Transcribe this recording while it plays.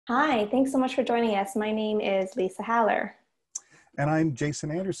Hi, thanks so much for joining us. My name is Lisa Haller. And I'm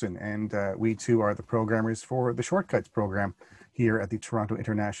Jason Anderson, and we too are the programmers for the Shortcuts program here at the Toronto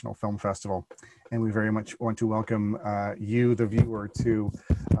International Film Festival. And we very much want to welcome you, the viewer, to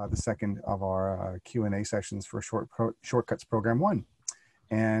the second of our Q&A sessions for Shortcuts Program 1.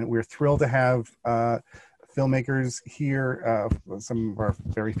 And we're thrilled to have filmmakers here, some of our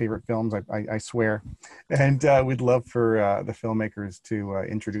very favorite films, I swear. And we'd love for the filmmakers to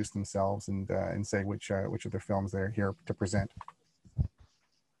introduce themselves and say which of their films they're here to present.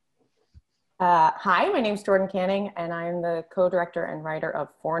 Hi, my name is Jordan Canning, and I'm the co-director and writer of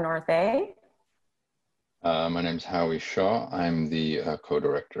For North A. My name is Howie Shia. I'm the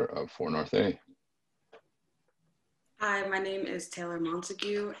co-director of For North A. Hi, my name is Tayler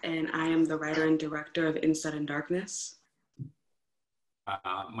Montague, and I am the writer and director of In Sudden Darkness.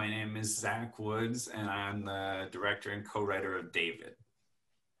 My name is Zach Woods, and I'm the director and co-writer of David.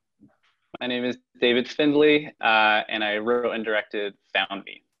 My name is David Findlay, and I wrote and directed Found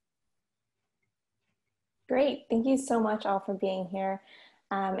Me. Great. Thank you so much all for being here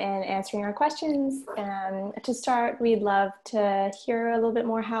and answering our questions. To start, we'd love to hear a little bit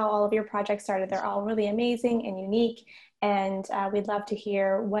more how all of your projects started. They're all really amazing and unique, and we'd love to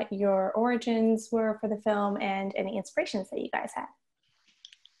hear what your origins were for the film and any inspirations that you guys had.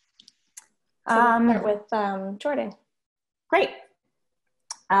 So we'll start with Jordan. Great.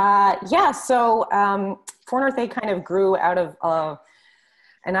 So For North A kind of grew out of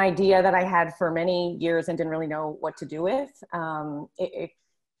an idea that I had for many years and didn't really know what to do with.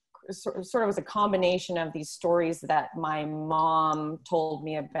 It sort of was a combination of these stories that my mom told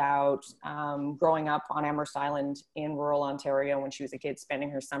me about growing up on Amherst Island in rural Ontario when she was a kid, spending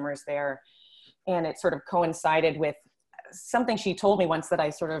her summers there. And it sort of coincided with something she told me once that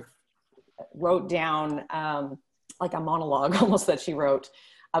I sort of wrote down, like a monologue almost that she wrote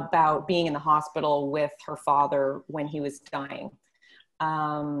about being in the hospital with her father when he was dying.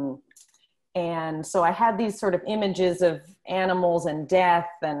 And so I had these sort of images of animals and death,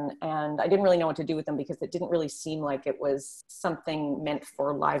 and I didn't really know what to do with them because it didn't really seem like it was something meant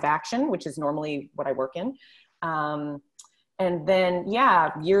for live action, which is normally what I work in. And then,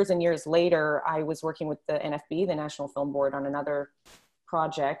 years and years later, I was working with the NFB, the National Film Board, on another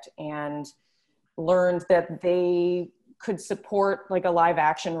project, and learned that they could support like a live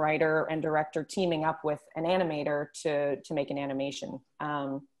action writer and director teaming up with an animator to make an animation.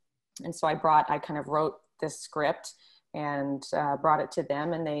 And so I kind of wrote this script and brought it to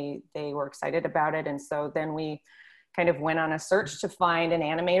them, and they were excited about it. And so then we kind of went on a search to find an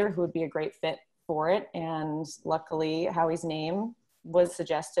animator who would be a great fit for it. And luckily Howie's name was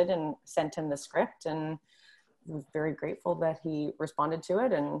suggested, and sent him the script, and I was very grateful that he responded to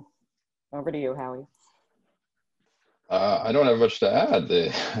it. And over to you, Howie. I don't have much to add.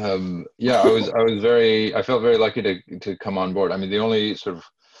 I felt very lucky to come on board. I mean, the only sort of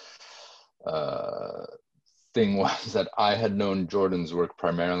thing was that I had known Jordan's work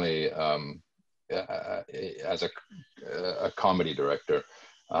primarily as a comedy director.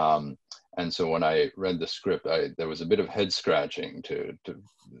 And so when I read the script, there was a bit of head scratching to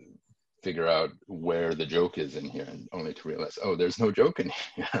figure out where the joke is in here, and only to realize, oh, there's no joke in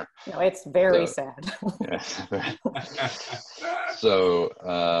here. No, it's very sad. Yes. So,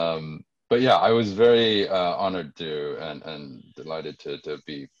 but yeah, I was very honored to and delighted to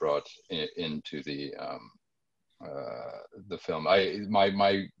be brought into the film.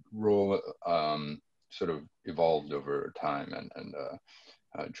 My role sort of evolved over time, and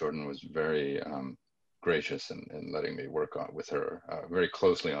Jordan was very gracious in letting me work with her very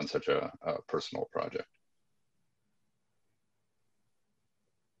closely on such a personal project.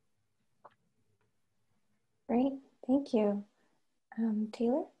 Great, thank you.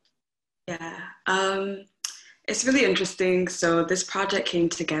 Taylor? Yeah, it's really interesting. So this project came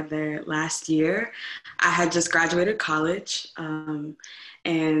together last year. I had just graduated college,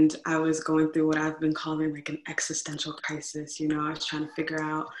 and I was going through what I've been calling like an existential crisis. You know, I was trying to figure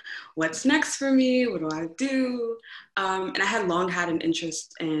out what's next for me, what do I do? And I had long had an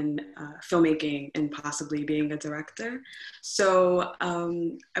interest in filmmaking and possibly being a director. So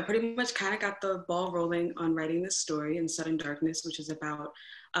I pretty much kind of got the ball rolling on writing this story, In Sudden Darkness, which is about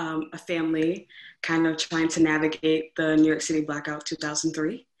a family kind of trying to navigate the New York City blackout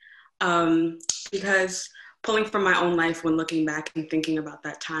 2003. Because pulling from my own life when looking back and thinking about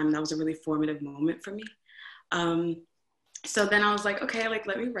that time, that was a really formative moment for me. So then I was like, okay, like,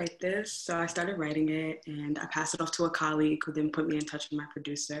 let me write this. So I started writing it, and I passed it off to a colleague who then put me in touch with my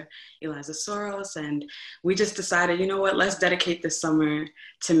producer, Eliza Soros. And we just decided, you know what, let's dedicate this summer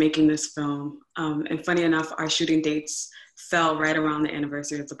to making this film. And funny enough, our shooting dates fell right around the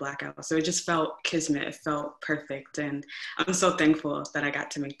anniversary of the blackout. So it just felt kismet. It felt perfect. And I'm so thankful that I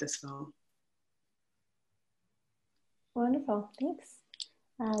got to make this film. Wonderful. Thanks.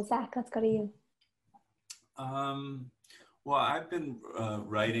 Zach, let's go to you. Well, I've been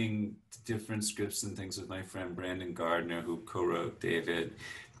writing different scripts and things with my friend Brandon Gardner, who co-wrote David.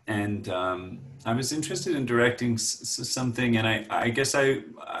 And I was interested in directing something, and I guess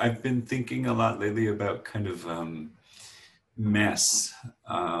I've been thinking a lot lately about kind of mess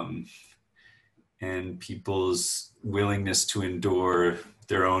and people's willingness to endure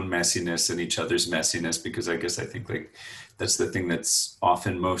their own messiness and each other's messiness, because I guess I think like that's the thing that's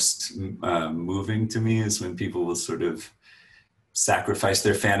often most moving to me, is when people will sort of sacrifice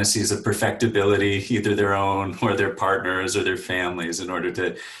their fantasies of perfectibility, either their own or their partners or their families, in order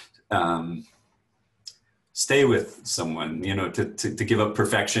to stay with someone, you know, to give up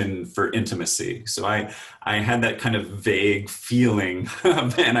perfection for intimacy. So I had that kind of vague feeling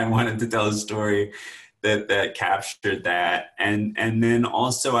and I wanted to tell a story that captured that. And then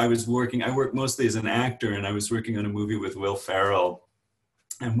also I work mostly as an actor, and I was working on a movie with Will Ferrell.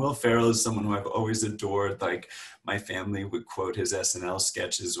 And Will Ferrell is someone who I've always adored. Like, my family would quote his SNL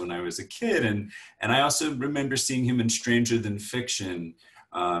sketches when I was a kid. And I also remember seeing him in Stranger Than Fiction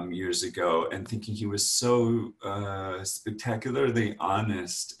years ago, and thinking he was so spectacularly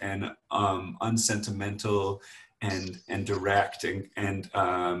honest and unsentimental and direct. And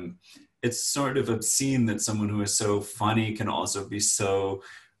it's sort of obscene that someone who is so funny can also be so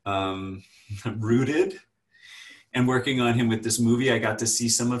rooted. And working on him with this movie, I got to see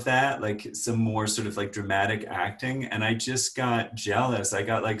some of that, like some more sort of like dramatic acting. And I just got jealous. I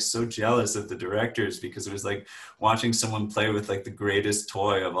got like so jealous of the directors, because it was like watching someone play with like the greatest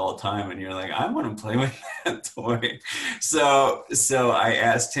toy of all time. And you're like, I want to play with that toy. So I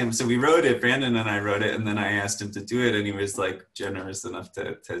asked him, so we wrote it, Brandon and I wrote it, and then I asked him to do it, and he was like generous enough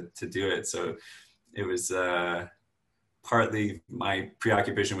to do it. So it was partly my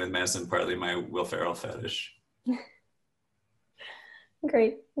preoccupation with mess and partly my Will Ferrell fetish.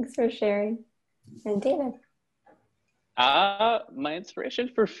 Great, thanks for sharing. And David? My inspiration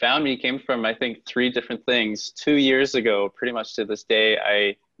for Found Me came from, I think, 3 different things. 2 years ago, pretty much to this day,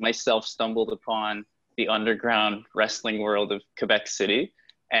 I myself stumbled upon the underground wrestling world of Quebec City.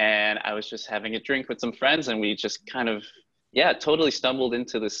 And I was just having a drink with some friends, and we just kind of, totally stumbled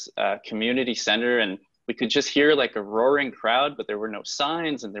into this community center, and we could just hear like a roaring crowd, but there were no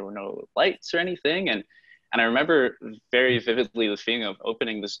signs and there were no lights or anything. And I remember very vividly the feeling of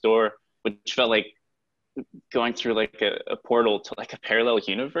opening this door, which felt like going through like a portal to like a parallel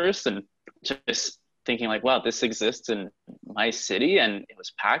universe, and just thinking like, wow, this exists in my city. And it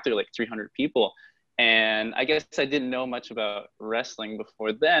was packed. There were like 300 people. And I guess I didn't know much about wrestling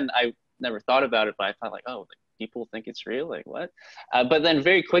before then. I never thought about it, but I thought like, oh, like, people think it's real, like what? But then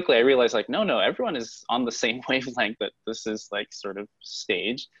very quickly I realized like, no, everyone is on the same wavelength, that this is like sort of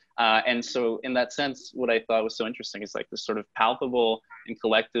staged. And so in that sense, what I thought was so interesting is like this sort of palpable and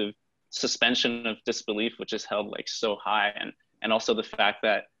collective suspension of disbelief, which is held like so high. And also the fact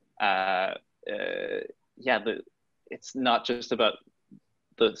that, it's not just about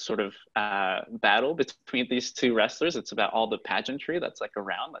the sort of battle between these 2 wrestlers. It's about all the pageantry that's like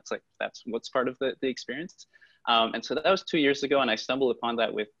around. That's what's part of the experience. And so that was 2 years ago. And I stumbled upon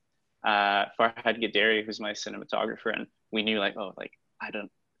that with Farhad Gaderi, who's my cinematographer. And we knew like, oh, like,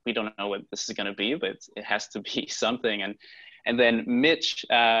 we don't know what this is going to be, but it has to be something. And then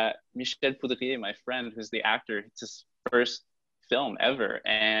Michel Poudrier, my friend, who's the actor, it's his first film ever.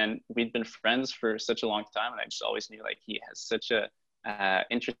 And we'd been friends for such a long time. And I just always knew like he has such a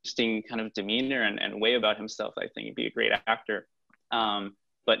interesting kind of demeanor and way about himself. I think he'd be a great actor,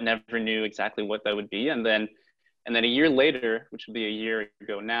 but never knew exactly what that would be. And then a year later, which would be a year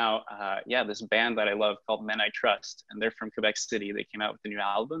ago now, this band that I love called Men I Trust, and they're from Quebec City. They came out with a new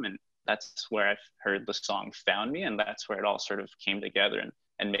album, and that's where I heard the song Found Me, and that's where it all sort of came together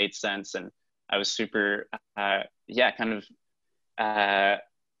and made sense. And I was super,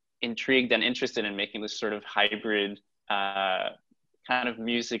 intrigued and interested in making this sort of hybrid kind of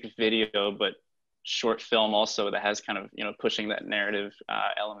music video, but short film also that has kind of, pushing that narrative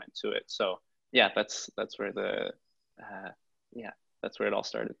element to it. So that's where that's where it all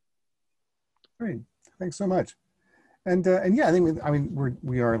started. Great, thanks so much. And I think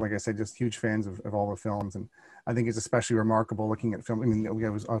we are, like I said, just huge fans of all the films, and I think it's especially remarkable looking at film. I mean, we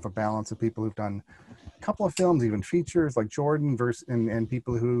have a balance of people who've done a couple of films, even features like Jordan, and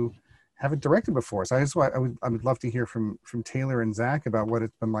people who haven't directed before. So I would love to hear from Tayler and Zach about what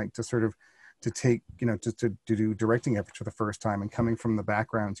it's been like to sort of take, to do directing efforts for the first time, and coming from the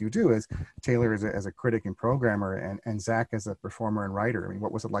backgrounds you do, as Tayler as a critic and programmer, and Zach as a performer and writer? I mean,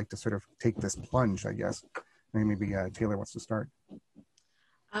 what was it like to sort of take this plunge, I guess? Maybe Tayler wants to start.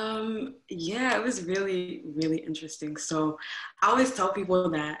 Yeah, it was really, really interesting. So I always tell people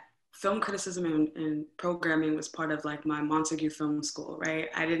that film criticism and programming was part of like my Montague film school, right?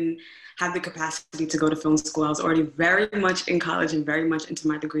 I didn't have the capacity to go to film school. I was already very much in college and very much into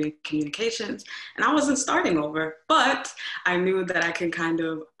my degree in communications, and I wasn't starting over, but I knew that I could kind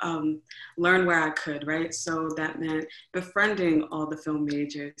of learn where I could, right? So that meant befriending all the film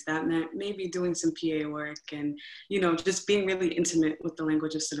majors. That meant maybe doing some PA work and, just being really intimate with the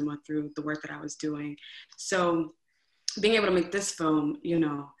language of cinema through the work that I was doing. So being able to make this film,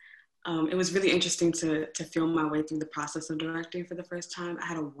 it was really interesting to feel my way through the process of directing for the first time. I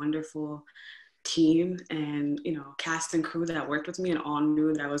had a wonderful team and, cast and crew that worked with me, and all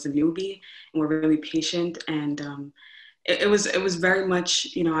knew that I was a newbie and were really patient. And it was very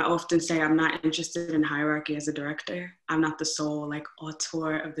much, I often say I'm not interested in hierarchy as a director. I'm not the sole like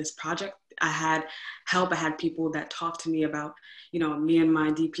auteur of this project. I had help. I had people that talked to me about, me and my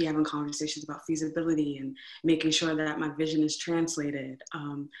DP having conversations about feasibility and making sure that my vision is translated.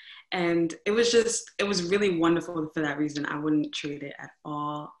 And it was really wonderful for that reason. I wouldn't trade it at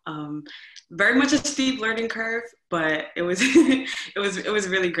all. Very much a steep learning curve, but it was, it was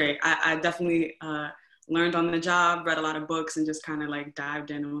really great. I definitely learned on the job, read a lot of books, and just kind of like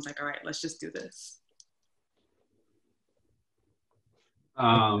dived in and was like, all right, let's just do this.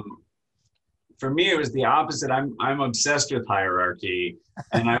 For me, it was the opposite. I'm obsessed with hierarchy,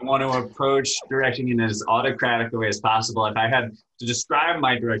 and I want to approach directing in as autocratic a way as possible. If I had to describe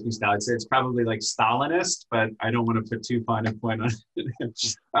my directing style, I'd say it's probably like Stalinist, but I don't want to put too fine a point on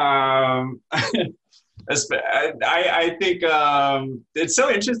it. I think it's so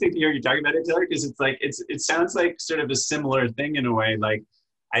interesting to hear you talking about it, Taylor, because it sounds like sort of a similar thing in a way. Like,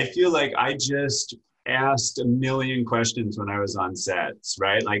 I feel like I just asked a million questions when I was on sets,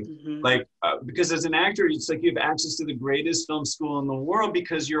 right? Because as an actor, it's like you have access to the greatest film school in the world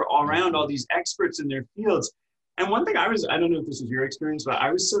because you're all around all these experts in their fields. And one thing I don't know if this was your experience, but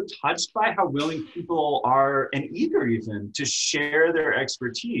I was so touched by how willing people are, and eager even, to share their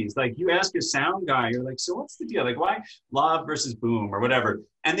expertise. Like, you ask a sound guy, you're like, so what's the deal? Like, why lav versus boom or whatever?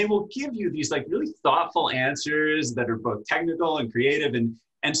 And they will give you these like really thoughtful answers that are both technical and creative.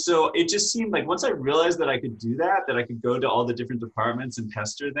 And so it just seemed like once I realized that I could do that I could go to all the different departments and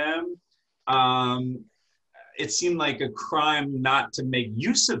pester them, it seemed like a crime not to make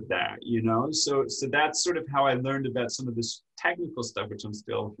use of that, So that's sort of how I learned about some of this technical stuff, which I'm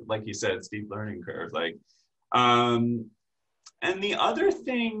still, like you said, steep learning curve. And the other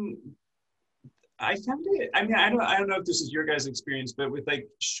thing I found I don't know if this is your guys' experience, but with like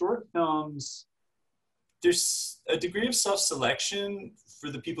short films, there's a degree of self-selection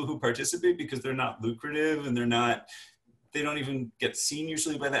for the people who participate because they're not lucrative and they don't even get seen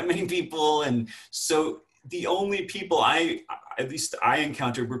usually by that many people. And so the only people at least I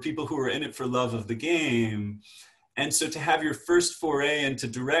encountered were people who were in it for love of the game. And so to have your first foray into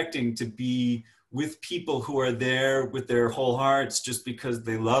directing, to be with people who are there with their whole hearts just because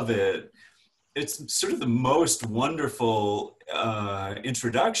they love it, it's sort of the most wonderful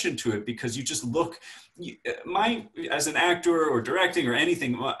introduction to it, because you just look, as an actor or directing or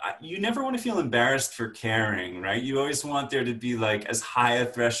anything, you never want to feel embarrassed for caring, right? You always want there to be like as high a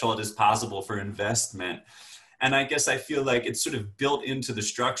threshold as possible for investment. And I guess I feel like it's sort of built into the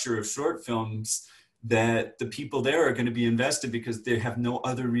structure of short films that the people there are going to be invested because they have no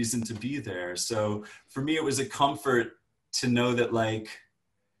other reason to be there. So for me, it was a comfort to know that like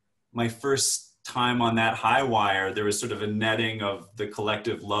my first time on that high wire, there was sort of a netting of the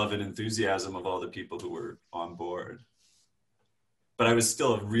collective love and enthusiasm of all the people who were on board. But I was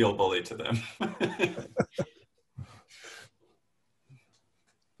still a real bully to them.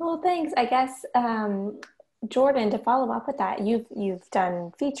 Well, thanks. I guess, Jordan, to follow up with that, you've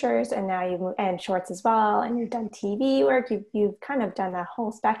done features and now and shorts as well, and you've done TV work. You've kind of done a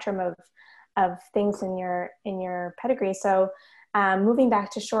whole spectrum of things in your pedigree. So moving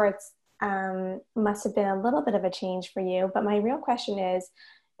back to shorts, must have been a little bit of a change for you. But my real question is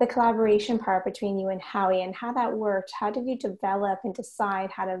the collaboration part between you and Howie, and how that worked. How did you develop and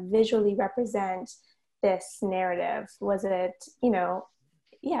decide how to visually represent this narrative? Was it,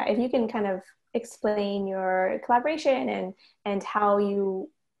 if you can kind of explain your collaboration and how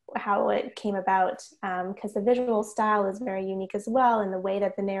it came about, because the visual style is very unique as well, and the way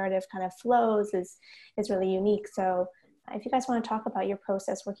that the narrative kind of flows is really unique. So if you guys want to talk about your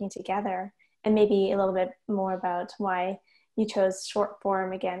process working together, and maybe a little bit more about why you chose short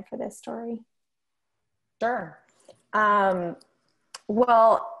form again for this story. Sure.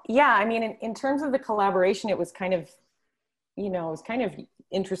 Well, yeah, I mean, in terms of the collaboration, it was kind of, it was kind of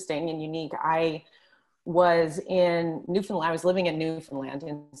interesting and unique. I was in Newfoundland. I was living in Newfoundland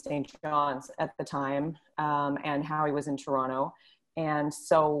in St. John's at the time, and Howie was in Toronto. And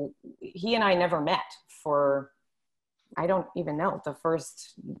so he and I never met for, I don't even know, the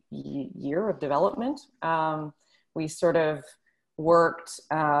first year of development. We sort of worked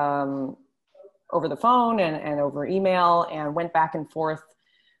over the phone and over email, and went back and forth,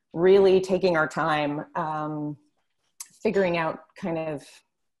 really taking our time, figuring out kind of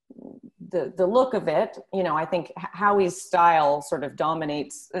the look of it. I think Howie's style sort of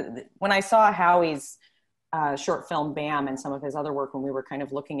dominates. When I saw Howie's short film BAM and some of his other work, when we were kind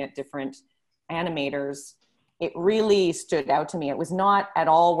of looking at different animators, it really stood out to me. It was not at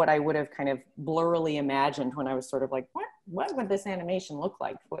all what I would have kind of blurrily imagined when I was sort of like, what would this animation look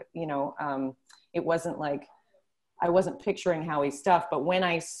like? It wasn't like, I wasn't picturing Howie's stuff, but when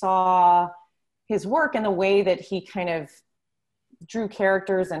I saw his work and the way that he kind of drew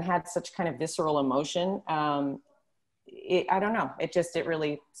characters and had such kind of visceral emotion, I don't know, it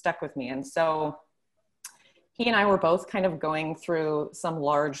really stuck with me. And so he and I were both kind of going through some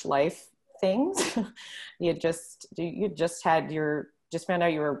large life things. you just found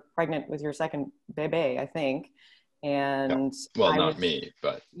out you were pregnant with your second baby, I think. And well, not me,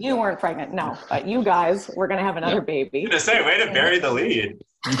 but you weren't pregnant. No, but you guys were going to have another baby. I'm gonna say, way to bury the lead.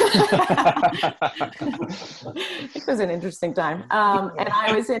 It was an interesting time. And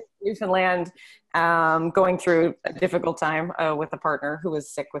I was in Newfoundland, going through a difficult time with a partner who was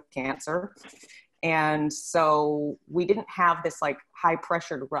sick with cancer. And so we didn't have this like high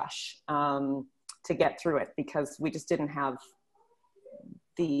pressured rush to get through it, because we just didn't have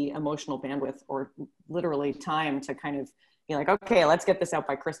the emotional bandwidth or literally time to kind of be like, okay, let's get this out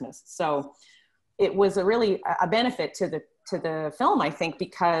by Christmas. So it was a benefit to the film, I think,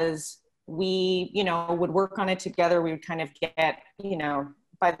 because we, would work on it together. We would kind of get,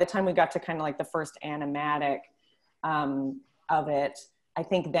 by the time we got to kind of like the first animatic of it, I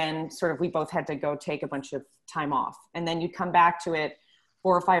think then sort of we both had to go take a bunch of time off, and then you'd come back to it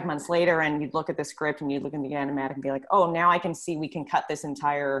 4 or 5 months later, and you'd look at the script and you'd look in the animatic and be like, oh, now I can see we can cut this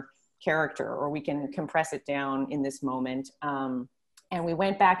entire character, or we can compress it down in this moment. And we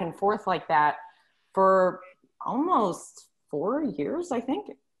went back and forth like that for almost 4 years, I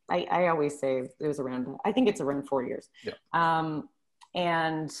think. I always say it was around, I think it's around 4 years. Yeah.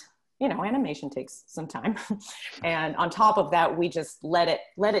 And animation takes some time. And on top of that, we just let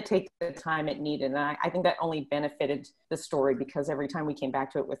it take the time it needed. And I think that only benefited the story, because every time we came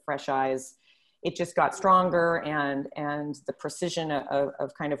back to it with fresh eyes, it just got stronger, and the precision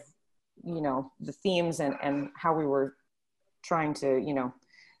of kind of, the themes and how we were trying to,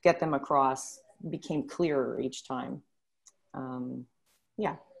 get them across became clearer each time.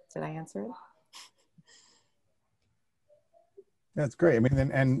 Yeah, did I answer it? That's great. I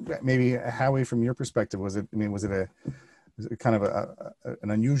mean, and maybe Howie, from your perspective, was it kind of an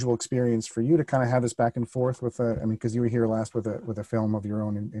unusual experience for you to kind of have this back and forth with because you were here last with a film of your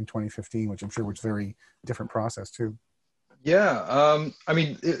own in 2015, which I'm sure was a very different process too. Yeah, I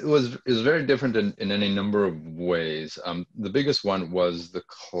mean, it was very different in any number of ways. The biggest one was the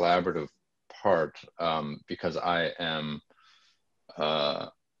collaborative part, because I am,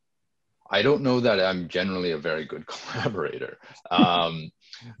 I don't know that I'm generally a very good collaborator.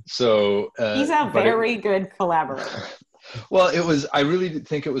 So he's a very good collaborator. Well, I really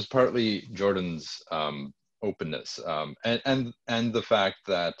think it was partly Jordan's openness, and the fact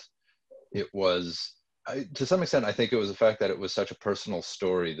that it was, to some extent, I think it was the fact that it was such a personal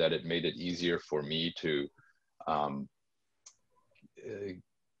story that it made it easier for me to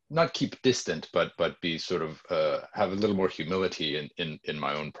not keep distant, but be sort of have a little more humility in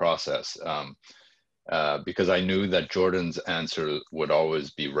my own process, because I knew that Jordan's answer would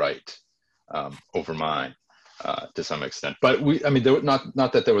always be right over mine, to some extent. But there were not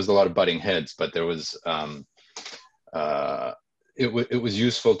that there was a lot of butting heads, but there was it was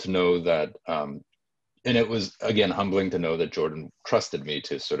useful to know that, and it was again humbling to know that Jordan trusted me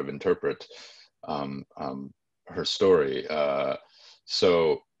to sort of interpret her story.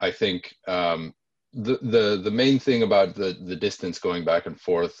 So I think the main thing about the distance going back and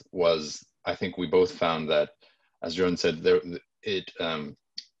forth was, I think we both found that, as Jordan said,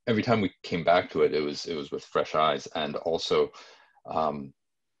 every time we came back to it, it was with fresh eyes, and also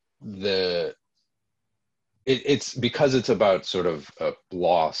it's because it's about sort of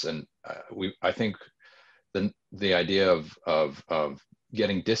loss, and I think the idea of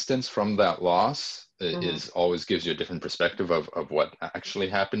getting distance from that loss is always gives you a different perspective of what actually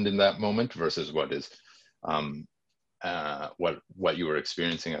happened in that moment versus what is what you were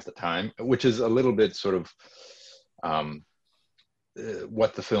experiencing at the time, which is a little bit sort of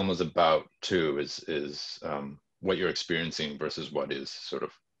what the film is about too, is what you're experiencing versus what is sort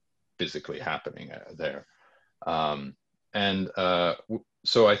of physically happening there.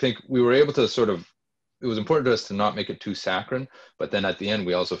 So I think we were able to sort of, it was important to us to not make it too saccharine, but then at the end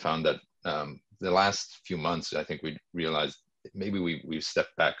we also found that the last few months, I think we realized maybe we've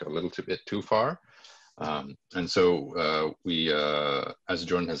stepped back a little bit too far. And so we, as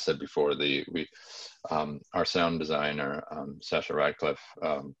Jordan has said before, our sound designer, Sasha Radcliffe,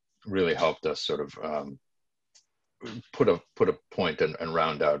 really helped us sort of put a point and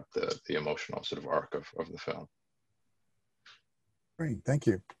round out the emotional sort of arc of the film. Great, thank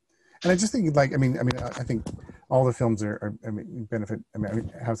you. And I just think, like, I think all the films benefit.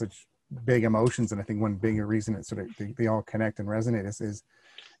 Have such big emotions, and I think one bigger reason it's sort of they all connect and resonate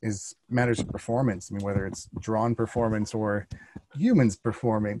is matters of performance. I mean, whether it's drawn performance or humans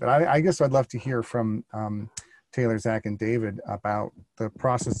performing. But I guess I'd love to hear from Tayler, Zach, and David about the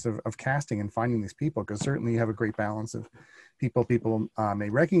process of casting and finding these people, because certainly you have a great balance of people may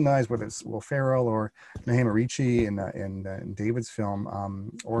recognize, whether it's Will Ferrell or Naima Ricci in David's film,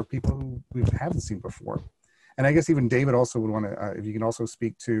 or people who we haven't seen before. And I guess even David also would want to, if you can also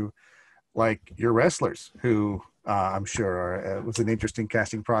speak to, like, your wrestlers, who I'm sure was an interesting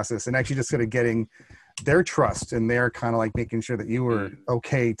casting process, and actually just sort of getting their trust and their kind of like making sure that you were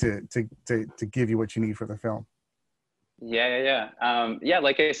okay to give you what you need for the film. Yeah.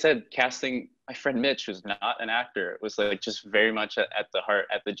 Like I said, casting my friend Mitch, who's not an actor, was like just very much at the heart,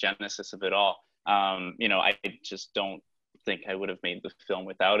 at the genesis of it all. I just don't think I would have made the film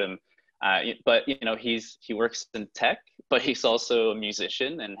without him. But he works in tech, but he's also a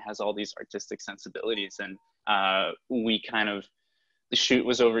musician and has all these artistic sensibilities. And the shoot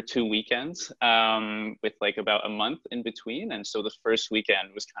was over 2 weekends, with like about a month in between. And so the first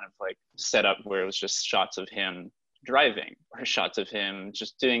weekend was kind of like set up where it was just shots of him driving or shots of him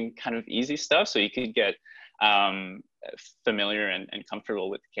just doing kind of easy stuff, so you could get familiar and comfortable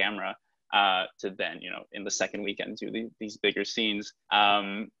with the camera, to then, in the second weekend do these bigger scenes.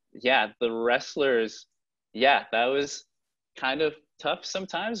 The wrestlers, that was kind of tough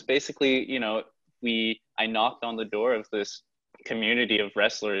sometimes. Basically, I knocked on the door of this community of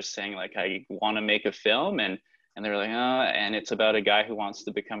wrestlers saying, like, I want to make a film, and they're like, and it's about a guy who wants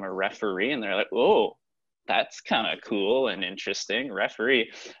to become a referee, and they're like, oh, that's kind of cool and interesting,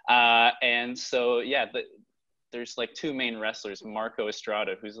 referee. And so there's like two main wrestlers, Marco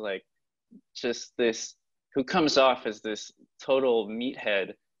Estrada, who's like just this, who comes off as this total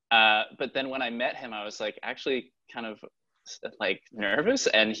meathead, but then when I met him, I was like actually kind of like nervous,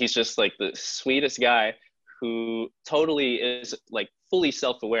 and he's just like the sweetest guy who totally is like fully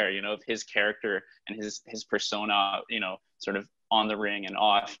self-aware, of his character and his persona, sort of on the ring and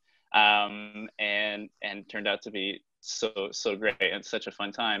off, and turned out to be so great and such a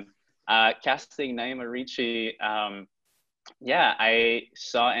fun time. Casting Naima Ricci, I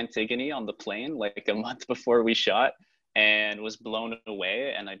saw Antigone on the plane like a month before we shot and was blown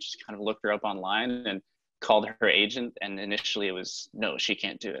away, and I just kind of looked her up online and called her agent, and initially it was, no, she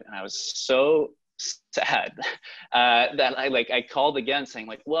can't do it. And I was so sad that I called again saying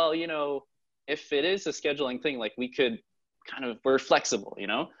like, well, if it is a scheduling thing, like we're flexible,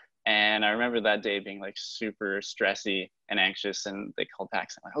 And I remember that day being like super stressy and anxious, and they called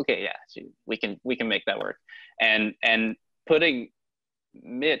back saying like, okay, yeah, we can make that work. And putting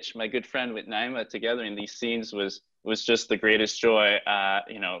Mitch, my good friend, with Naima together in these scenes was just the greatest joy,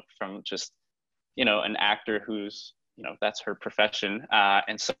 from just, an actor who's, that's her profession,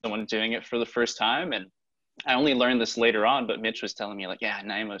 and someone doing it for the first time. And I only learned this later on, but Mitch was telling me like, yeah,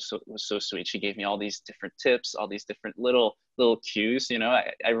 Naima was so sweet. She gave me all these different tips, all these different little cues.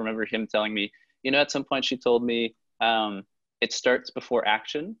 I remember him telling me, at some point she told me, it starts before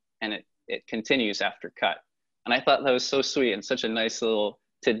action and it continues after cut. And I thought that was so sweet and such a nice little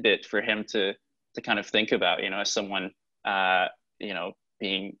tidbit for him to kind of think about, as someone,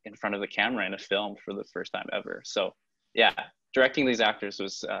 being in front of the camera in a film for the first time ever. So yeah, directing these actors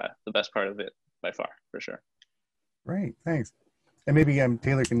was the best part of it by far, for sure. Great, thanks. And maybe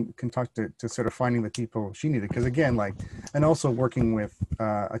Tayler can talk to sort of finding the people she needed, because again, and also working with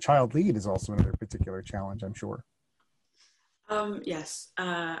a child lead is also another particular challenge, I'm sure. Yes,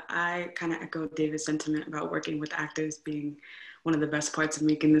 I kind of echo David's sentiment about working with actors being one of the best parts of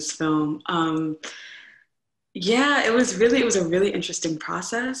making this film. Yeah, it was a really interesting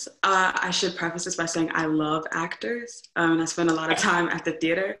process. I should preface this by saying I love actors, and I spend a lot of time at the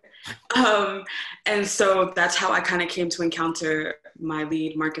theater. Um, and so that's how I kind of came to encounter my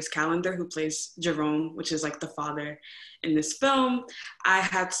lead, Marcus Callender, who plays Jerome, which is like the father in this film. I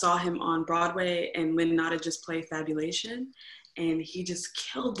had saw him on Broadway and Lynn Nada just play Fabulation, and he just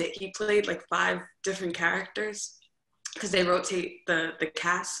killed it. He played like 5 different characters because they rotate the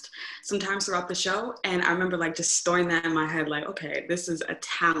cast sometimes throughout the show. And I remember like just storing that in my head, like, okay, this is a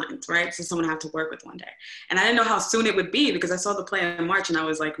talent, right? This is someone I have to work with one day. And I didn't know how soon it would be because I saw the play in March and I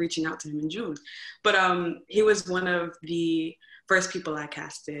was like reaching out to him in June. But he was one of the first people I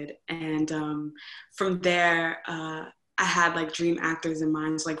casted. And from there, I had like dream actors in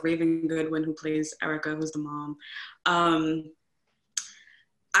mind, so like Raven Goodwin, who plays Erica, who's the mom.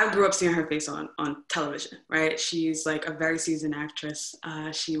 I grew up seeing her face on television, right? She's like a very seasoned actress.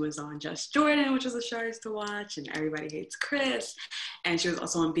 She was on Just Jordan, which was a show I used to watch, and Everybody Hates Chris. And she was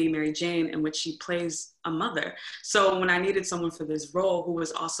also on Being Mary Jane, in which she plays a mother. So when I needed someone for this role who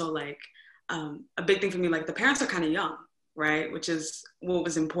was also like a big thing for me, like the parents are kind of young, right? Which is what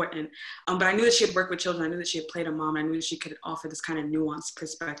was important. But I knew that she had worked with children. I knew that she had played a mom. I knew that she could offer this kind of nuanced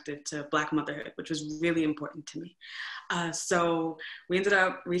perspective to Black motherhood, which was really important to me. So we ended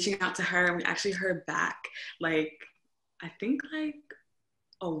up reaching out to her and we actually heard back like, I think like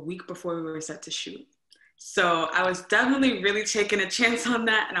a week before we were set to shoot. So I was definitely really taking a chance on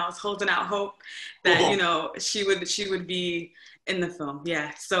that. And I was holding out hope that, you know, she would be in the film.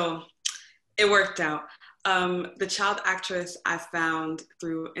 Yeah, so it worked out. The child actress I found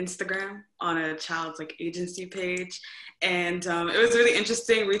through Instagram on a child's like agency page. And it was really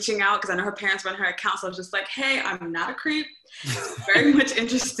interesting reaching out because I know her parents run her account. So I was just like, hey, I'm not a creep. Very much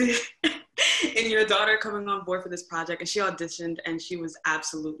interested in your daughter coming on board for this project. And she auditioned and she was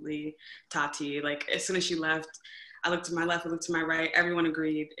absolutely Tati. Like as soon as she left, I looked to my left, I looked to my right, everyone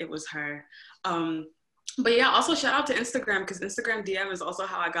agreed it was her. But yeah, also shout out to Instagram because Instagram DM is also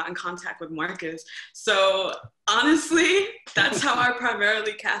how I got in contact with Marcus. So honestly, that's how I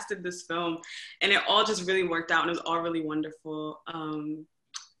primarily casted this film. And it all just really worked out and it was all really wonderful. And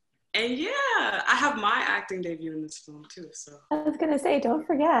yeah, I have my acting debut in this film too, so. I was gonna say, don't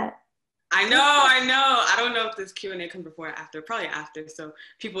forget. I know. I don't know if this Q&A comes before or after, probably after, so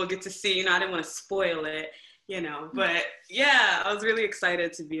people get to see, you know, I didn't want to spoil it, you know, but yeah, I was really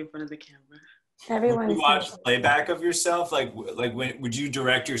excited to be in front of the camera. Everyone. Would you watch playback of yourself? Like when would you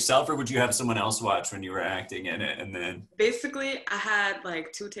direct yourself, or would you have someone else watch when you were acting in it? And then basically, I had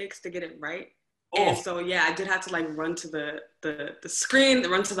like 2 takes to get it right. Oh. And so yeah, I did have to like run to the screen,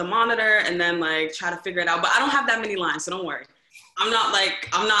 run to the monitor, and then like try to figure it out. But I don't have that many lines, so don't worry. I'm not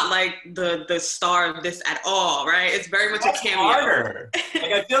like the star of this at all, right? It's very much a cameo. Harder.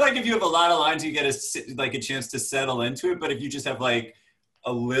 Like I feel like if you have a lot of lines, you get a chance to settle into it. But if you just have like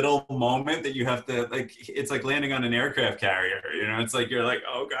a little moment that you have to like, it's like landing on an aircraft carrier, you know, it's like you're like,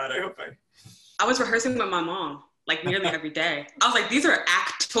 oh god, I hope I was rehearsing with my mom like nearly every day. I was like, these are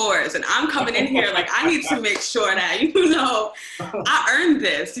actors and I'm coming in here like I need to make sure that, you know, I earned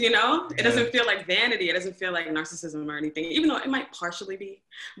this, you know. It doesn't feel like vanity, it doesn't feel like narcissism or anything, even though it might partially be,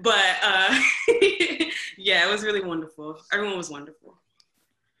 but yeah, it was really wonderful. Everyone was wonderful.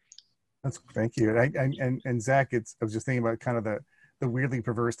 Thank you. And Zach, I was just thinking about kind of the weirdly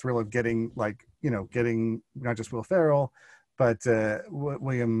perverse thrill of getting like, you know, getting not just Will Ferrell, but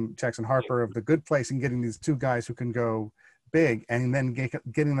William Jackson Harper of The Good Place, and getting these 2 guys who can go big and then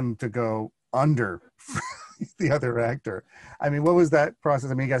getting them to go under the other actor. I mean, what was that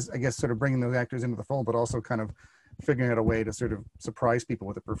process? I mean, I guess sort of bringing those actors into the fold, but also kind of figuring out a way to sort of surprise people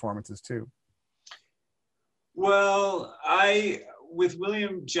with the performances too. Well, with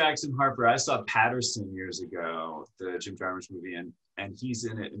William Jackson Harper, I saw Patterson years ago, the Jim Jarmusch movie, and he's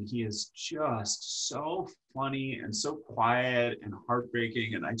in it, and he is just so funny and so quiet and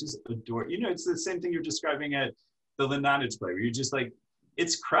heartbreaking, and I just adore. You know, it's the same thing you're describing at the Lynn Nottage play, where you're just like,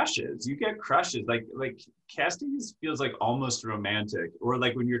 it's crushes. You get crushes. Like casting feels like almost romantic, or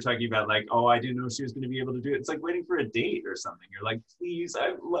like when you're talking about like, oh, I didn't know she was going to be able to do it. It's like waiting for a date or something. You're like, please,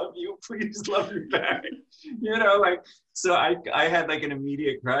 I love you. Please love me back. You know, like, so I had like an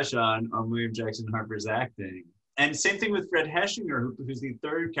immediate crush on William Jackson Harper's acting. And same thing with Fred Heschinger, who's the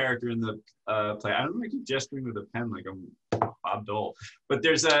 3rd character in the play. I don't know, I keep gesturing with a pen like I'm Bob Dole. But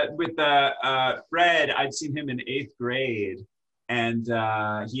there's with Fred, I'd seen him in 8th grade. And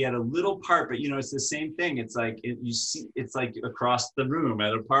he had a little part, but you know, it's the same thing. It's like, you see, it's like across the room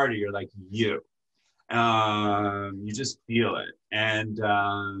at a party, you're like, you just feel it. And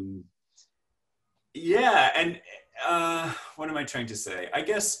yeah, and what am I trying to say? I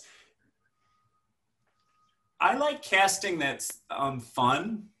guess I like casting that's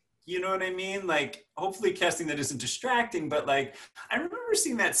fun. You know what I mean? Like, hopefully casting that isn't distracting, but like, I remember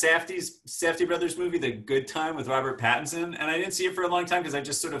seeing that Safdie Brothers movie, The Good Time, with Robert Pattinson, and I didn't see it for a long time because I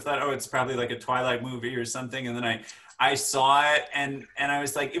just sort of thought, oh, it's probably like a Twilight movie or something. And then I saw it, and I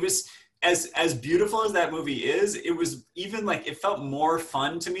was like, it was as beautiful as that movie is, it was even like, it felt more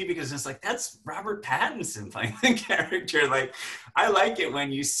fun to me because it's like, that's Robert Pattinson playing the character. Like, I like it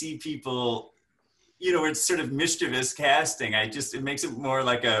when you see people, you know, it's sort of mischievous casting. It makes it more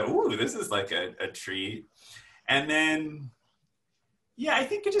like ooh, this is like a treat. And then, yeah, I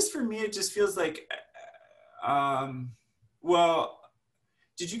think for me, it just feels like, well,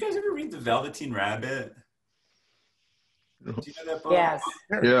 did you guys ever read The Velveteen Rabbit? Do you know that book? Yes.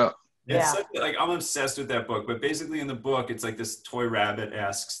 Yeah. Yeah. Like, I'm obsessed with that book, but basically in the book, it's like this toy rabbit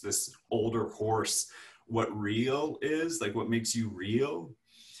asks this older horse what real is, like what makes you real.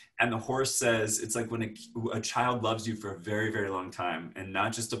 And the horse says, it's like when a child loves you for a very, very long time, and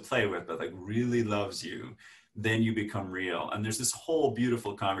not just to play with, but like really loves you, then you become real. And there's this whole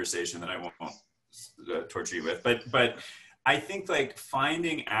beautiful conversation that I won't torture you with. But I think like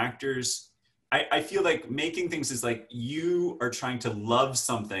finding actors, I feel like making things is like you are trying to love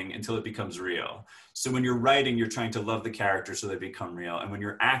something until it becomes real. So when you're writing, you're trying to love the character so they become real. And when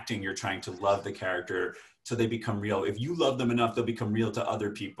you're acting, you're trying to love the character so they become real. If you love them enough, they'll become real to other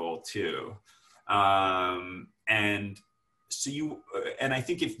people too. And so and I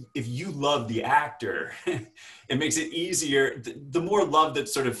think if you love the actor, it makes it easier. The more love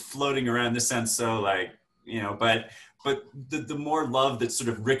that's sort of floating around in this sense, so like, you know, but the more love that's sort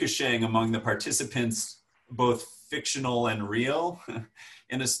of ricocheting among the participants, both fictional and real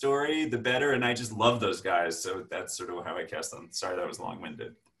in a story, the better. And I just love those guys. So that's sort of how I cast them. Sorry, that was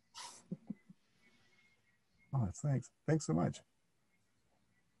long-winded. Oh, thanks. Thanks so much.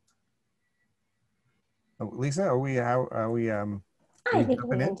 Oh, Lisa, are we I think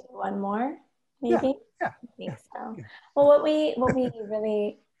we can do one more, maybe. Yeah. I think so. Yeah. Well, what we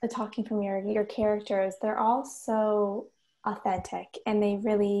really, talking from your characters, they're all so authentic and they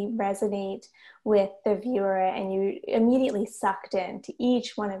really resonate with the viewer, and you immediately sucked into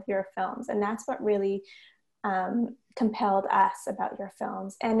each one of your films. And that's what really compelled us about your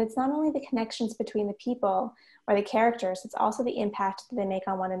films. And it's not only the connections between the people or the characters, it's also the impact that they make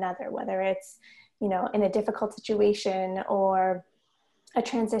on one another, whether it's, you know, in a difficult situation or a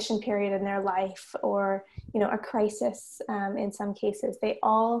transition period in their life, or, you know, a crisis in some cases. They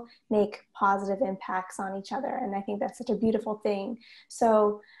all make positive impacts on each other. And I think that's such a beautiful thing.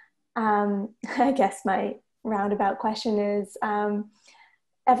 So I guess my roundabout question is,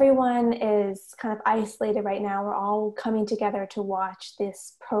 everyone is kind of isolated right now. We're all coming together to watch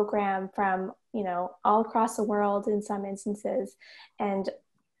this program from, you know, all across the world in some instances. And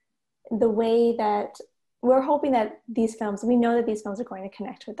the way that we're hoping that these films, we know that these films are going to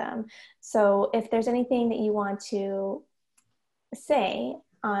connect with them. So if there's anything that you want to say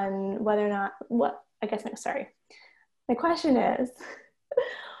on whether or not, my question is,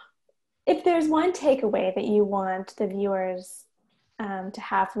 if there's one takeaway that you want the viewers to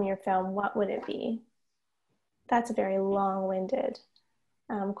have from your film, what would it be? That's a very long-winded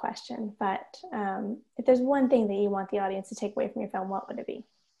question, but if there's one thing that you want the audience to take away from your film, what would it be?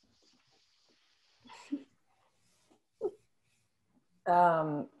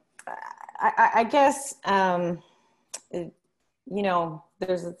 I guess, you know,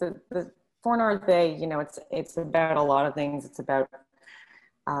 there's the For North Bay, you know, it's about a lot of things. It's about,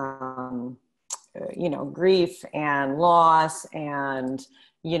 you know, grief and loss and,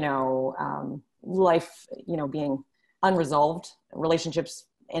 you know, life, you know, being unresolved, relationships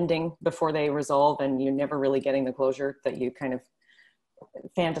ending before they resolve, and you never really getting the closure that you kind of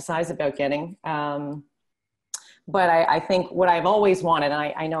fantasize about getting. But I think what I've always wanted,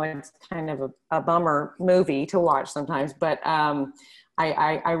 and I know it's kind of a bummer movie to watch sometimes, but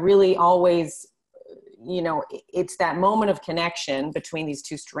I really always, you know, it's that moment of connection between these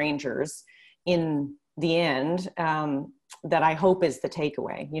two strangers in the end that I hope is the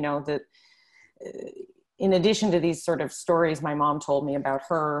takeaway. You know, that in addition to these sort of stories my mom told me about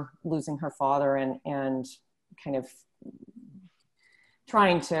her losing her father and kind of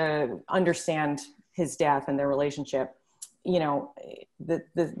trying to understand his death and their relationship, you know,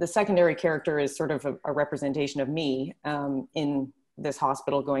 the secondary character is sort of a representation of me in this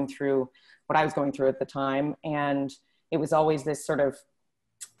hospital going through what I was going through at the time. And it was always this sort of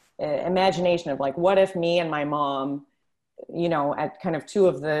imagination of like, what if me and my mom, you know, at kind of two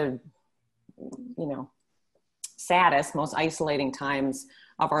of the, you know, saddest, most isolating times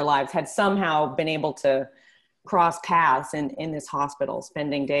of our lives had somehow been able to cross paths in this hospital,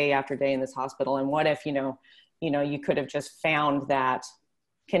 spending day after day in this hospital. And what if, you know, you know, you could have just found that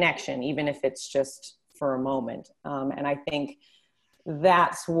connection, even if it's just for a moment. And I think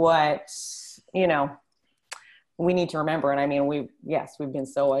that's what, you know, we need to remember. And I mean, we've been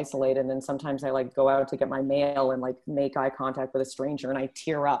so isolated. And sometimes I like go out to get my mail and like make eye contact with a stranger and I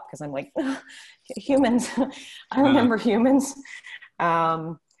tear up because I'm like, humans, I remember humans.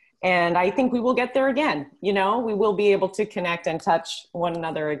 And I think we will get there again. You know, we will be able to connect and touch one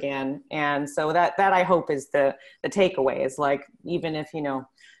another again. And so that I hope is the takeaway, is like, even if, you know,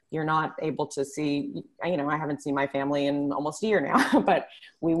 you're not able to see, you know, I haven't seen my family in almost a year now, but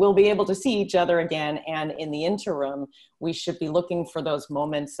we will be able to see each other again. And in the interim, we should be looking for those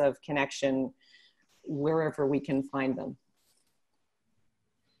moments of connection wherever we can find them.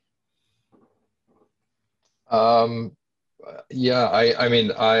 Yeah, I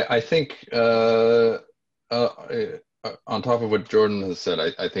mean, I think on top of what Jordan has said,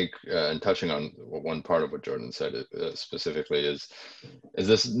 I think, and touching on one part of what Jordan said specifically is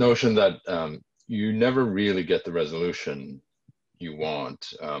this notion that you never really get the resolution you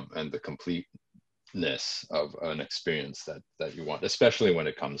want and the completeness of an experience that you want, especially when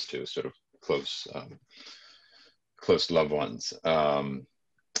it comes to sort of close loved ones.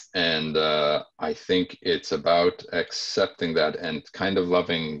 And I think it's about accepting that and kind of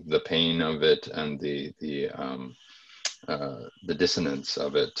loving the pain of it and the dissonance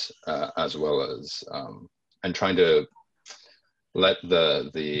of it, as well as and trying to let the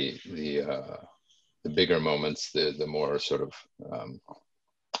bigger moments, the more sort of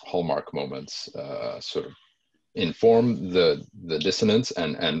hallmark moments, sort of inform the dissonance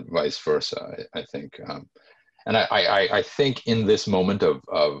and vice versa. I think. And I think in this moment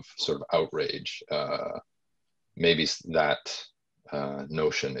of sort of outrage, maybe that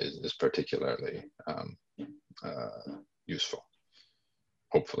notion is particularly useful,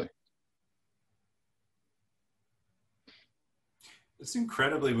 hopefully. It's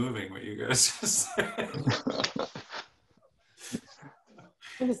incredibly moving what you guys just said.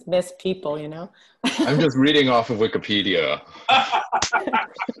 I just miss people, you know? I'm just reading off of Wikipedia.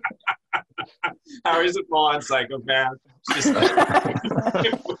 Howie's a full-on psychopath.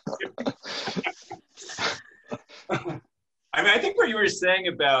 I mean, I think what you were saying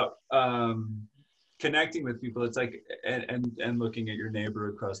about connecting with people, it's like, and looking at your neighbor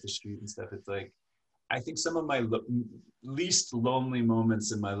across the street and stuff, it's like, I think some of my least lonely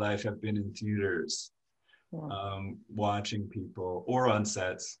moments in my life have been in theaters, watching people, or on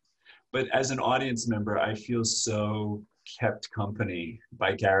sets. But as an audience member, I feel so kept company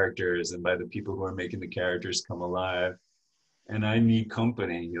by characters and by the people who are making the characters come alive. And I need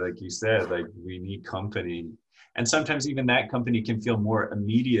company, like you said, like we need company. And sometimes even that company can feel more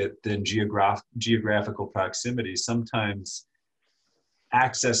immediate than geographical proximity. Sometimes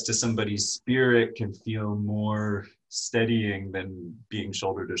access to somebody's spirit can feel more steadying than being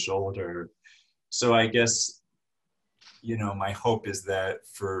shoulder to shoulder. So I guess, you know, my hope is that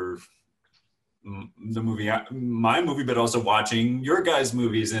for the movie, my movie, but also watching your guys'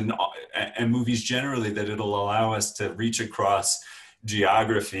 movies and movies generally, that it'll allow us to reach across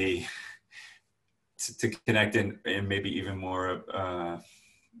geography to connect in maybe even more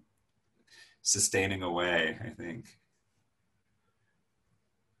sustaining a way, I think.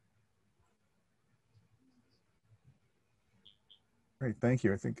 Great, thank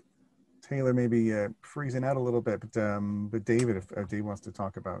you. I think Tayler may be freezing out a little bit, but David, if Dave wants to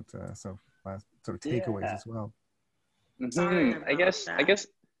talk about some last sort of takeaways as well. Sorry I guess.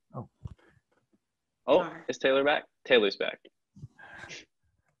 Oh, sorry. Is Tayler back? Taylor's back.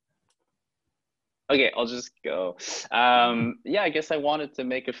 Okay, I'll just go. Yeah, I guess I wanted to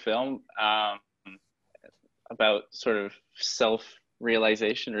make a film about sort of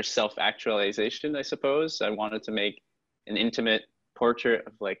self-realization or self-actualization, I suppose. I wanted to make an intimate portrait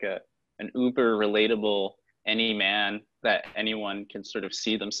of like an uber relatable any man that anyone can sort of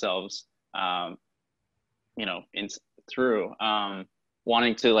see themselves, you know, through,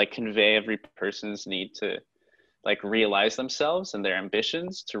 wanting to like convey every person's need to like realize themselves and their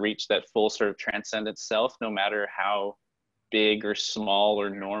ambitions to reach that full sort of transcendent self, no matter how big or small or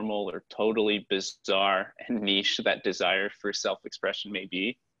normal or totally bizarre and niche that desire for self-expression may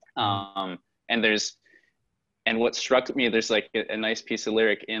be. And what struck me, there's like a nice piece of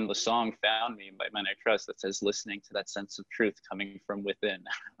lyric in the song Found Me by Men I Trust that says, listening to that sense of truth coming from within.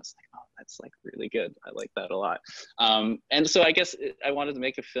 I was like, oh, that's like really good. I like that a lot. And so I guess I wanted to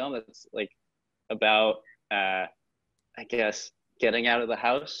make a film that's like about, I guess, getting out of the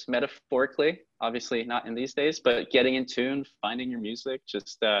house metaphorically, obviously not in these days, but getting in tune, finding your music,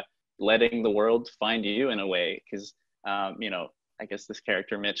 just letting the world find you in a way. Because, you know, I guess this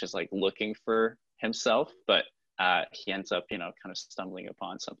character Mitch is like looking for himself, but he ends up, kind of stumbling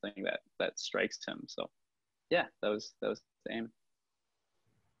upon something that strikes him. So yeah, that was the aim.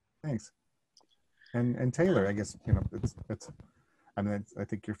 Thanks. And Tayler, I guess, I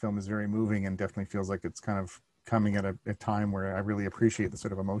think your film is very moving and definitely feels like it's kind of coming at a time where I really appreciate the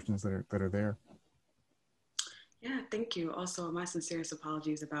sort of emotions that are there. Yeah, thank you. Also, my sincerest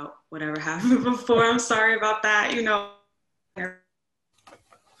apologies about whatever happened before. I'm sorry about that.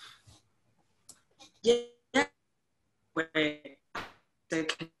 Yeah. Wait.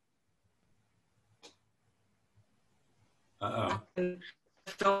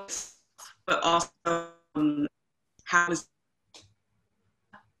 But also, how is.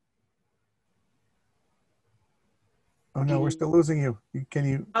 Oh no, we're still losing you. Can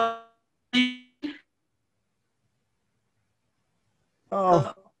you?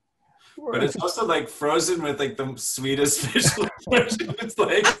 Oh. But it's also like frozen with like the sweetest facial expression. It's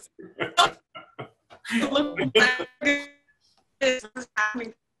like.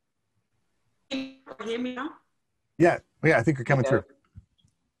 Hear me now? Yeah, I think you're coming through.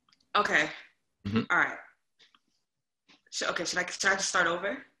 Okay. Mm-hmm. All right. Should I just start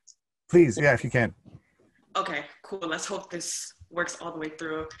over? Please, yeah, if you can. Okay, cool. Let's hope this works all the way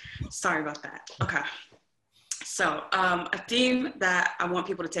through. Sorry about that. Okay. So a theme that I want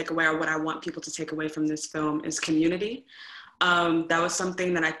people to take away, or what I want people to take away from this film, is community. That was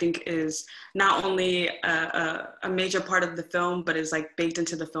something that I think is not only a major part of the film, but is like baked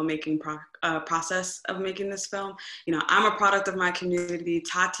into the filmmaking process of making this film. I'm a product of my community.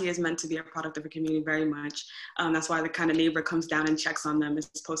 Tati is meant to be a product of a community very much. That's why the kind of neighbor comes down and checks on them is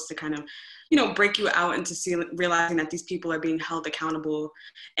supposed to kind of, break you out into realizing that these people are being held accountable.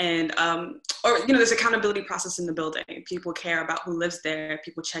 And, there's accountability process in the building. People care about who lives there.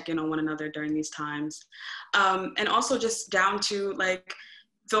 People check in on one another during these times. And also just down to like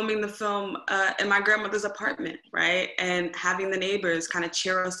filming the film in my grandmother's apartment, right? And having the neighbors kind of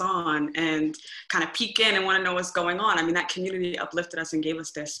cheer us on and kind of peek in and want to know what's going on. I mean, that community uplifted us and gave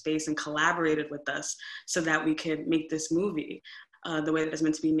us their space and collaborated with us so that we could make this movie the way that it's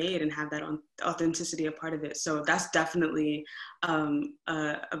meant to be made and have that authenticity a part of it. So that's definitely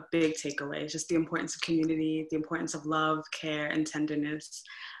a big takeaway. It's just the importance of community, the importance of love, care, and tenderness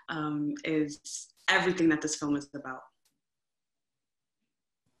is everything that this film is about.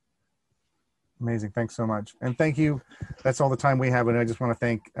 Amazing. Thanks so much. And thank you. That's all the time we have. And I just want to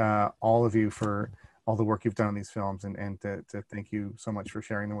thank all of you for all the work you've done on these films and to thank you so much for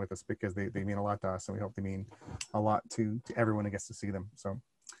sharing them with us, because they mean a lot to us and we hope they mean a lot to everyone who gets to see them. So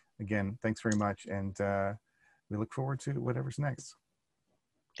again, thanks very much. And we look forward to whatever's next.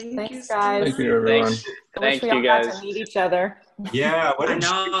 Thanks, guys. Thank you, everyone. Thank you, guys. Got to meet each other. Yeah. I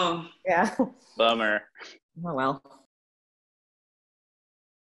know. Yeah. Bummer. Oh, well.